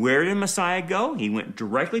 where did Messiah go? He went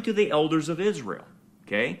directly to the elders of Israel.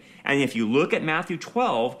 Okay? And if you look at Matthew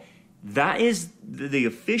 12, that is the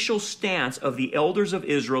official stance of the elders of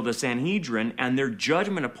Israel, the Sanhedrin, and their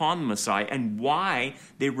judgment upon the Messiah and why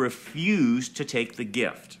they refused to take the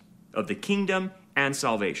gift of the kingdom and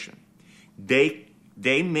salvation. They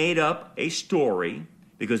made up a story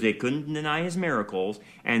because they couldn't deny his miracles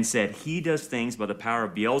and said he does things by the power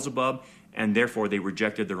of Beelzebub, and therefore they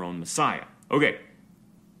rejected their own Messiah. Okay.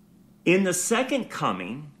 In the second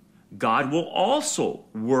coming, God will also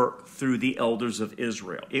work through the elders of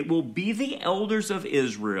Israel. It will be the elders of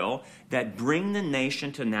Israel that bring the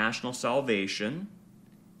nation to national salvation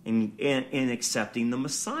in accepting the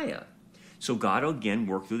Messiah. So God will again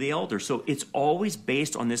work through the elders. So it's always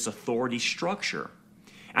based on this authority structure.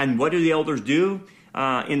 And what do the elders do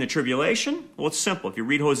in the tribulation? Well, it's simple. If you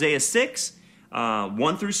read Hosea 6,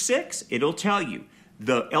 1 through 6, it'll tell you.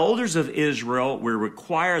 The elders of Israel will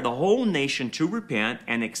require the whole nation to repent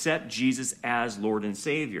and accept Jesus as Lord and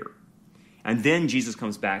Savior. And then Jesus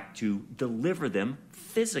comes back to deliver them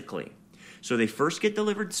physically. So they first get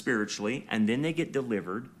delivered spiritually, and then they get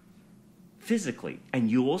delivered physically. And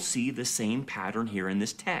you will see the same pattern here in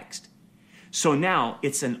this text. So now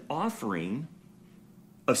it's an offering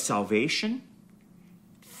of salvation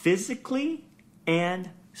physically and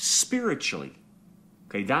spiritually.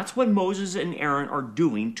 Okay, that's what Moses and Aaron are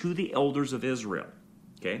doing to the elders of Israel.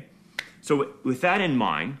 Okay, so with that in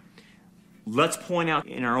mind, let's point out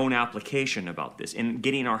in our own application about this, in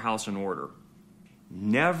getting our house in order.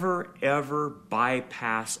 Never, ever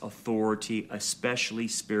bypass authority, especially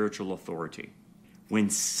spiritual authority. When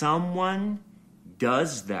someone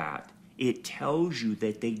does that, it tells you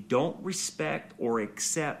that they don't respect or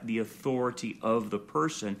accept the authority of the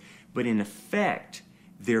person, but in effect,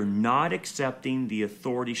 they're not accepting the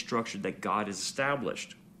authority structure that God has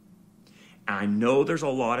established. And I know there's a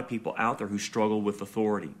lot of people out there who struggle with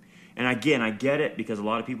authority. And again, I get it because a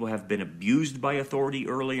lot of people have been abused by authority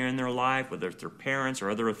earlier in their life, whether it's their parents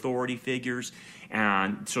or other authority figures.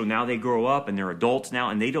 And so now they grow up and they're adults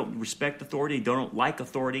now and they don't respect authority, they don't like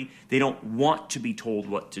authority, they don't want to be told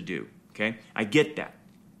what to do. Okay? I get that.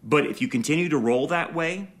 But if you continue to roll that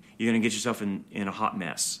way, you're going to get yourself in a hot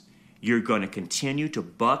mess. You're going to continue to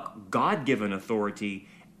buck God-given authority,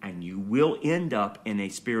 and you will end up in a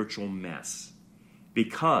spiritual mess.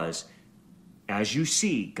 Because, as you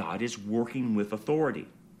see, God is working with authority.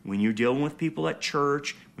 When you're dealing with people at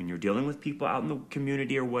church, when you're dealing with people out in the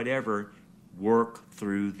community or whatever, work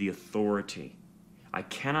through the authority. I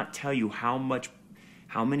cannot tell you how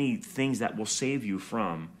many things that will save you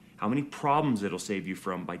from, how many problems it'll save you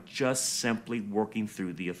from by just simply working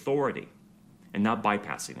through the authority and not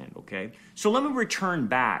bypassing it, okay? So let me return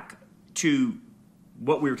back to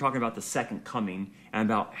what we were talking about, the second coming, and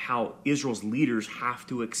about how Israel's leaders have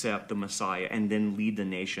to accept the Messiah and then lead the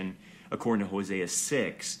nation, according to Hosea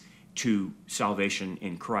 6, to salvation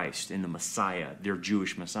in Christ, in the Messiah, their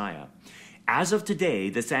Jewish Messiah. As of today,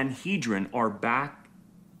 the Sanhedrin are back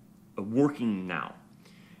working now.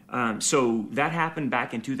 So that happened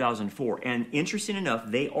back in 2004. And interesting enough,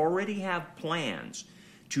 they already have plans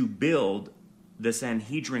to build the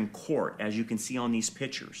Sanhedrin court, as you can see on these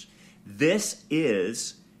pictures. This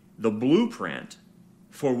is the blueprint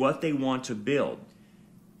for what they want to build.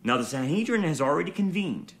 Now, the Sanhedrin has already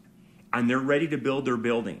convened, and they're ready to build their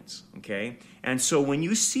buildings, okay? And so when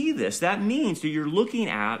you see this, that means that you're looking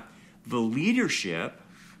at the leadership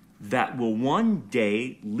that will one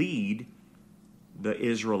day lead the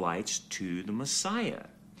Israelites to the Messiah.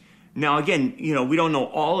 Now, again, we don't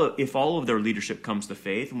know if all of their leadership comes to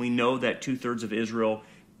faith, and we know that 2/3 of Israel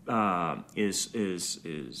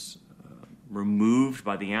is removed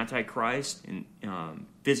by the Antichrist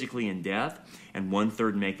physically in death, and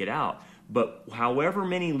 1/3 make it out. But however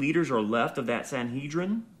many leaders are left of that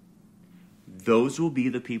Sanhedrin, those will be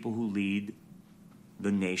the people who lead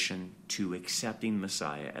the nation to accepting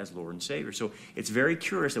Messiah as Lord and Savior. So it's very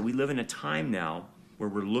curious that we live in a time now where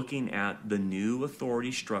we're looking at the new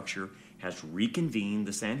authority structure has reconvened,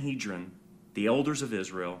 the Sanhedrin, the elders of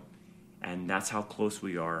Israel, and that's how close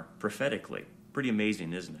we are prophetically. Pretty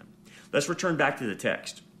amazing, isn't it? Let's return back to the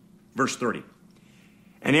text. Verse 30.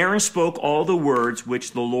 And Aaron spoke all the words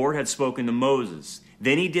which the Lord had spoken to Moses.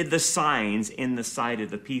 Then he did the signs in the sight of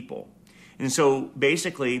the people. And so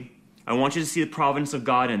basically, I want you to see the providence of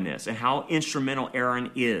God in this and how instrumental Aaron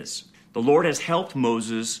is. The Lord has helped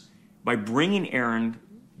Moses by bringing Aaron,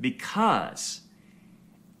 because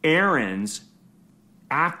Aaron's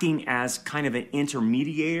acting as kind of an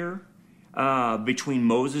intermediator between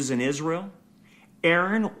Moses and Israel.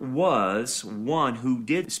 Aaron was one who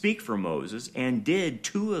did speak for Moses and did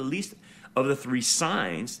 2 at least of the 3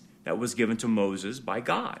 signs that was given to Moses by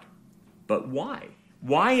God. But why?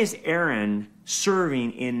 Why is Aaron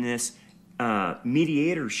serving in this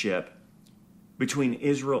mediatorship between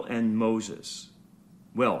Israel and Moses?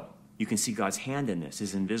 Well, you can see God's hand in this,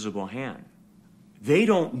 his invisible hand. They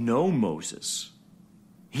don't know Moses.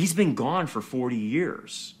 He's been gone for 40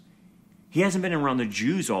 years. He hasn't been around the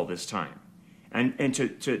Jews all this time. And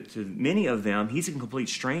to many of them, he's a complete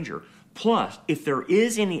stranger. Plus, if there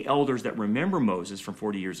is any elders that remember Moses from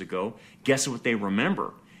 40 years ago, guess what they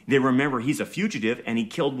remember? They remember he's a fugitive and he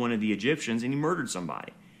killed one of the Egyptians and he murdered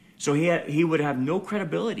somebody. So he would have no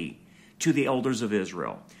credibility to the elders of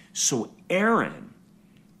Israel. So Aaron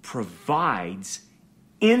provides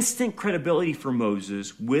instant credibility for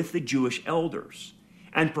Moses with the Jewish elders.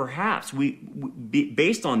 And perhaps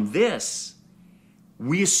based on this,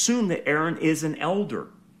 we assume that Aaron is an elder.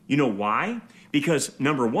 You know why? Because,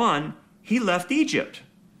 number one, he left Egypt.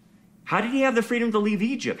 How did he have the freedom to leave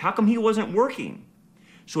Egypt? How come he wasn't working?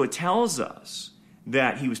 So it tells us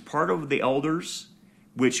that he was part of the elders,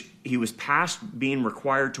 which he was past being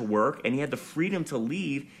required to work, and he had the freedom to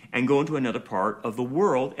leave and go into another part of the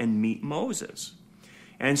world and meet Moses.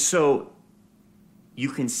 And so you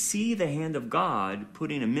can see the hand of God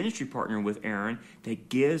putting a ministry partner with Aaron that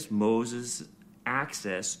gives Moses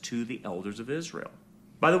access to the elders of Israel.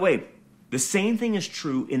 By the way, the same thing is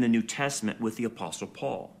true in the New Testament with the Apostle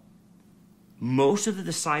Paul. Most of the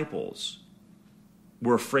disciples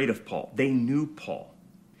were afraid of Paul. They knew Paul.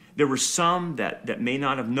 There were some that may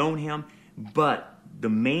not have known him, but the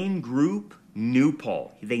main group knew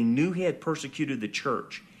Paul. They knew he had persecuted the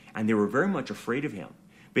church, and they were very much afraid of him.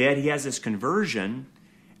 But yet he has this conversion,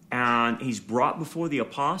 and he's brought before the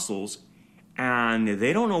apostles, and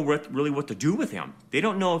they don't know really what to do with him. They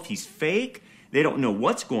don't know if he's fake. They don't know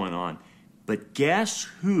what's going on. But guess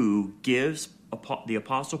who gives the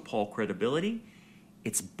Apostle Paul credibility?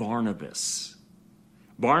 It's Barnabas.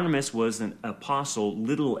 Barnabas was an apostle,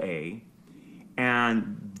 little a,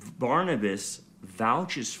 and Barnabas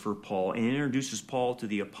vouches for Paul and introduces Paul to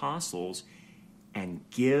the apostles and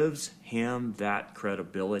gives him that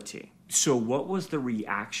credibility. So what was the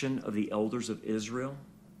reaction of the elders of Israel?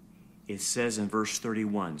 It says in verse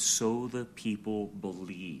 31, so the people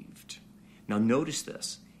believed. Now notice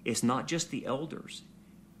this. It's not just the elders.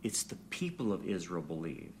 It's the people of Israel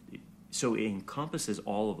believed. So it encompasses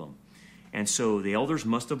all of them. And so the elders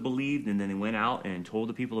must have believed, and then they went out and told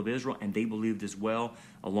the people of Israel, and they believed as well,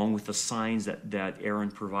 along with the signs that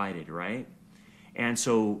Aaron provided, right? And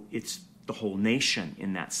so it's the whole nation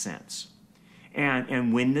in that sense.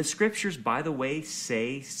 And when the scriptures, by the way,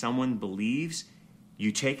 say someone believes,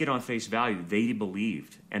 you take it on face value. They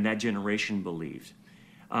believed, and that generation believed.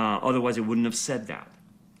 Otherwise, it wouldn't have said that.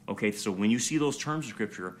 Okay, so when you see those terms of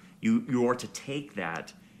Scripture, you are to take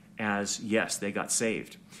that as, yes, they got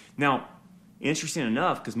saved. Now, interesting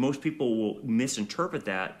enough, because most people will misinterpret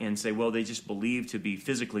that and say, well, they just believe to be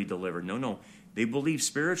physically delivered. No, they believe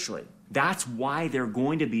spiritually. That's why they're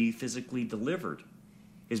going to be physically delivered,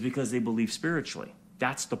 is because they believe spiritually.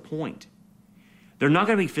 That's the point. They're not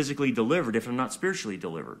going to be physically delivered if they're not spiritually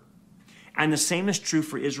delivered. And the same is true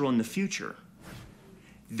for Israel in the future.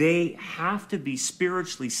 They have to be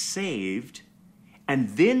spiritually saved, and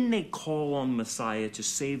then they call on Messiah to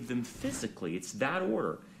save them physically. It's that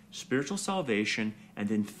order. Spiritual salvation and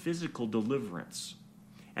then physical deliverance.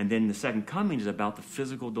 And then the second coming is about the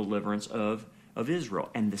physical deliverance of Israel.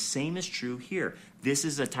 And the same is true here. This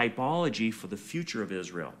is a typology for the future of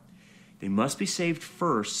Israel. They must be saved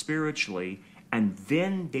first spiritually, and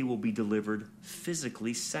then they will be delivered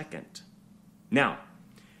physically second. Now,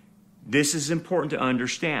 this is important to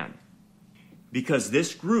understand, because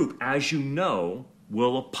this group, as you know,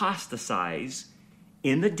 will apostatize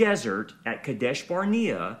in the desert at Kadesh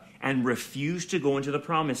Barnea and refuse to go into the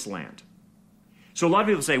promised land. So a lot of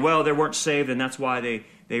people say, well, they weren't saved, and that's why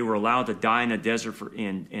they were allowed to die in the desert,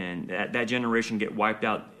 and that generation get wiped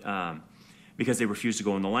out because they refused to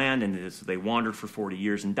go in the land, and they wandered for 40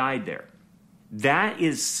 years and died there. That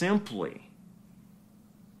is simply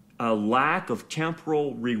a lack of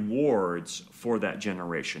temporal rewards for that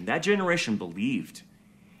generation. That generation believed.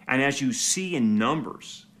 And as you see in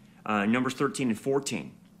Numbers 13 and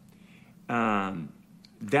 14,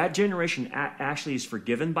 that generation actually is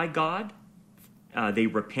forgiven by God. They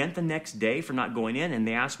repent the next day for not going in, and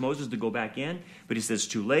they ask Moses to go back in, but he says,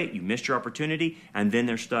 too late, you missed your opportunity, and then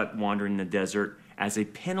they're stuck wandering in the desert as a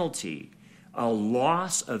penalty, a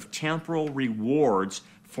loss of temporal rewards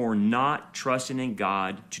for not trusting in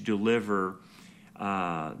God to deliver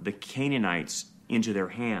the Canaanites into their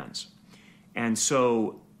hands. And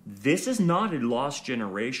so this is not a lost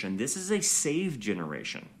generation. This is a saved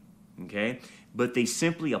generation, okay? But they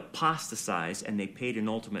simply apostatized, and they paid an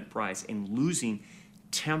ultimate price in losing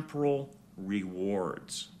temporal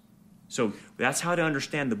rewards. So that's how to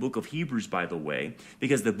understand the book of Hebrews, by the way,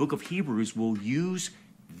 because the book of Hebrews will use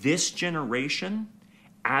this generation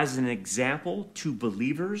as an example to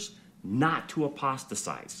believers not to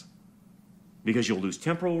apostatize. Because you'll lose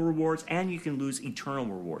temporal rewards and you can lose eternal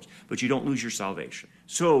rewards, but you don't lose your salvation.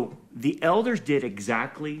 So the elders did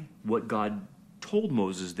exactly what God told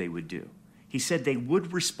Moses they would do. He said they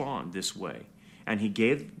would respond this way, and he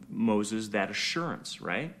gave Moses that assurance,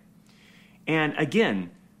 right? And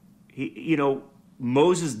again,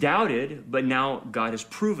 Moses doubted, but now God has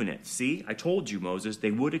proven it. See, I told you, Moses,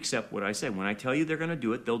 they would accept what I said. When I tell you they're going to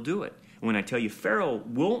do it, they'll do it. When I tell you Pharaoh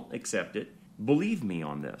won't accept it, believe me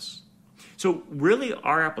on this. So really,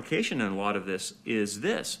 our application in a lot of this is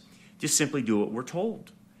this. Just simply do what we're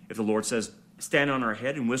told. If the Lord says, stand on our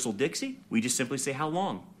head and whistle Dixie, we just simply say, how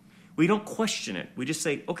long? We don't question it. We just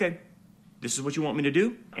say, okay, this is what you want me to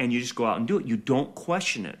do, and you just go out and do it. You don't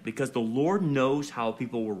question it, because the Lord knows how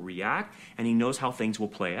people will react, and he knows how things will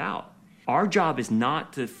play out. Our job is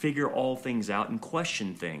not to figure all things out and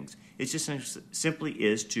question things. It just simply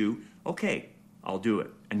is to, okay, I'll do it.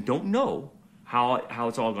 And don't know how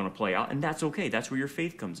it's all going to play out, and that's okay. That's where your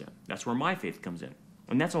faith comes in. That's where my faith comes in.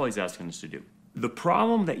 And that's all he's asking us to do. The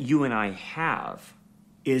problem that you and I have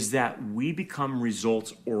is that we become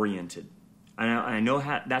results-oriented. And I know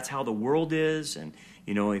that's how the world is, and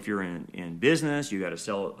if you're in business, you got to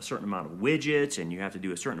sell a certain amount of widgets, and you have to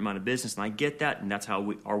do a certain amount of business, and I get that, and that's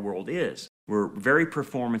how our world is. We're very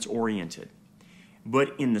performance-oriented.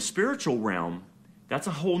 But in the spiritual realm, that's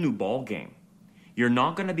a whole new ball game. You're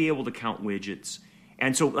not going to be able to count widgets.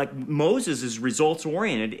 And so, like, Moses is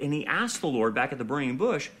results-oriented, and he asked the Lord back at the burning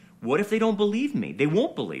bush, what if they don't believe me? They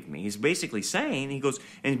won't believe me. He's basically saying,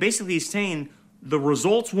 he's saying, the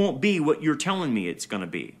results won't be what you're telling me it's going to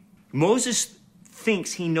be. Moses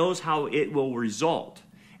thinks he knows how it will result,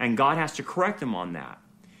 and God has to correct him on that.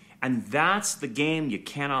 And that's the game you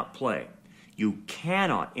cannot play. You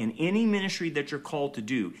cannot, in any ministry that you're called to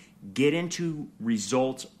do, get into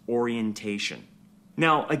results orientation.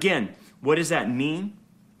 Now, again, what does that mean?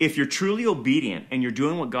 if you're truly obedient and you're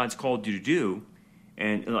doing what God's called you to do,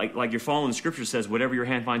 and like you're following the scripture says, whatever your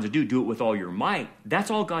hand finds to do it with all your might. That's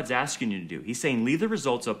all God's asking you to do. He's saying, leave the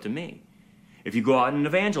results up to me. If you go out and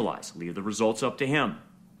evangelize, leave the results up to him.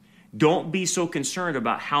 Don't be so concerned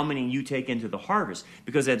about how many you take into the harvest,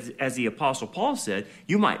 because as the Apostle Paul said,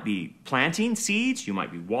 you might be planting seeds, you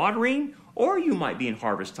might be watering, or you might be in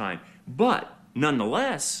harvest time. But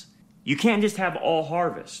nonetheless, you can't just have all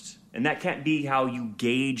harvest. And that can't be how you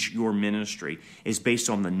gauge your ministry, is based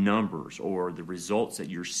on the numbers or the results that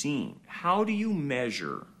you're seeing. How do you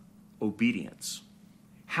measure obedience?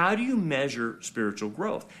 How do you measure spiritual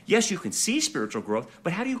growth? Yes, you can see spiritual growth,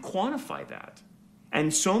 but how do you quantify that?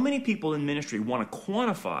 And so many people in ministry want to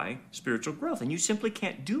quantify spiritual growth, and you simply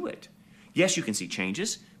can't do it. Yes, you can see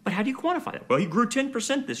changes, but how do you quantify that? Well, he grew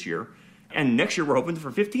 10% this year, and next year we're hoping for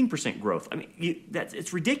 15% growth. I mean,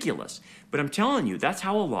 it's ridiculous. But I'm telling you, that's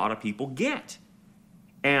how a lot of people get.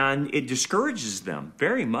 And it discourages them,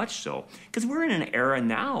 very much so, because we're in an era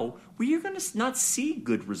now where you're going to not see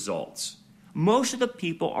good results. Most of the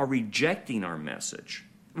people are rejecting our message.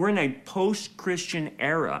 We're in a post-Christian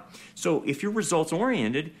era. So if you're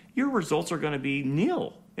results-oriented, your results are going to be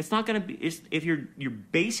nil. It's not going to be, if you're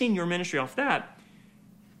basing your ministry off that,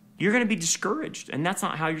 you're going to be discouraged, and that's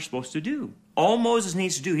not how you're supposed to do. All Moses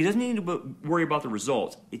needs to do, he doesn't need to worry about the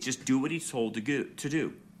results. It's just do what he's told to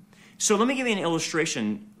do. So let me give you an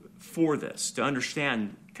illustration for this to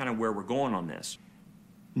understand kind of where we're going on this.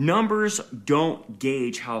 Numbers don't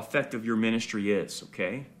gauge how effective your ministry is,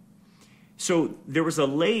 okay? So there was a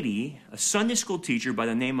lady, a Sunday school teacher by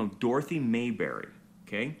the name of Dorothy Mayberry,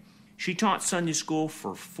 okay? She taught Sunday school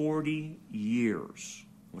for 40 years.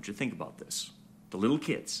 I want you to think about this. The little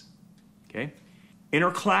kids, okay? In her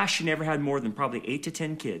class, she never had more than probably 8 to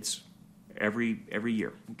 10 kids every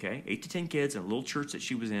year, okay? 8 to 10 kids in a little church that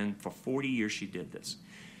she was in. For 40 years, she did this.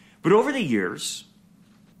 But over the years,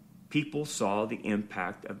 people saw the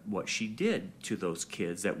impact of what she did to those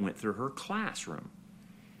kids that went through her classroom.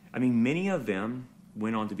 I mean, many of them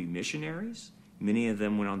went on to be missionaries. Many of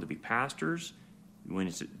them went on to be pastors, went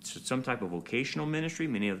into some type of vocational ministry.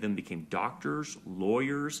 Many of them became doctors,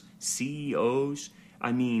 lawyers, CEOs.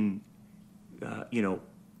 I mean,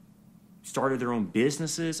 started their own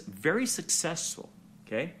businesses. Very successful,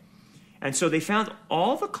 okay? And so they found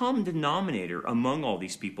all the common denominator among all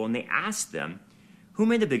these people, and they asked them, who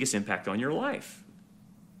made the biggest impact on your life?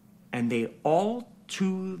 And they all,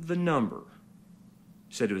 to the number,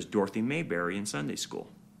 said it was Dorothy Mayberry in Sunday school.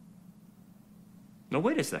 Now,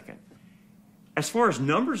 wait a second. As far as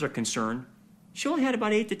numbers are concerned, she only had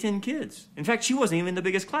about 8 to 10 kids. In fact, she wasn't even in the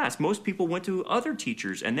biggest class. Most people went to other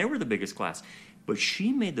teachers, and they were the biggest class. But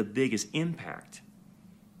she made the biggest impact.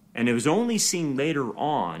 And it was only seen later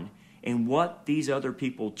on in what these other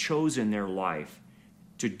people chose in their life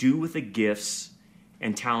to do with the gifts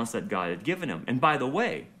and talents that God had given them. And by the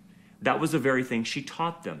way, that was the very thing she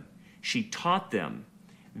taught them. She taught them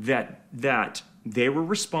that they were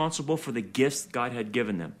responsible for the gifts God had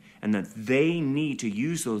given them, and that they need to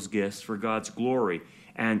use those gifts for God's glory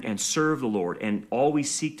and serve the Lord and always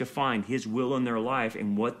seek to find his will in their life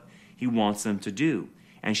and what he wants them to do.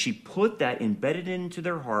 And she put that embedded into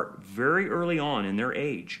their heart very early on in their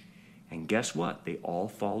age. And guess what? They all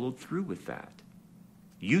followed through with that.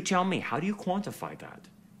 You tell me, how do you quantify that?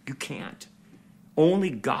 You can't.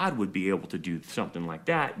 Only God would be able to do something like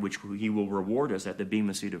that, which he will reward us at the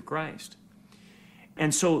Bema Seat of Christ.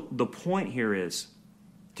 And so the point here is,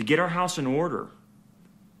 to get our house in order,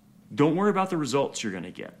 don't worry about the results you're going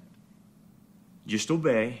to get. Just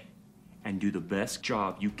obey and do the best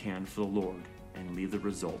job you can for the Lord and leave the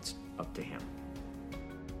results up to him.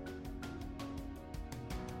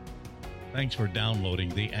 Thanks for downloading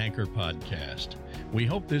the Anchor Podcast. We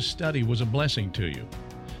hope this study was a blessing to you.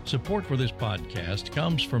 Support for this podcast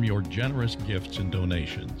comes from your generous gifts and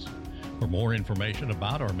donations. For more information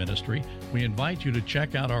about our ministry, we invite you to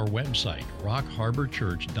check out our website,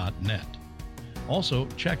 rockharborchurch.net. Also,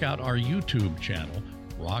 check out our YouTube channel,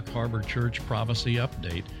 Rock Harbor Church Prophecy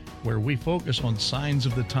Update, where we focus on signs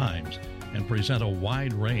of the times and present a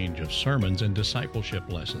wide range of sermons and discipleship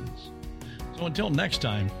lessons. So until next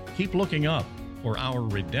time, keep looking up, for our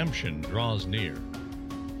redemption draws near.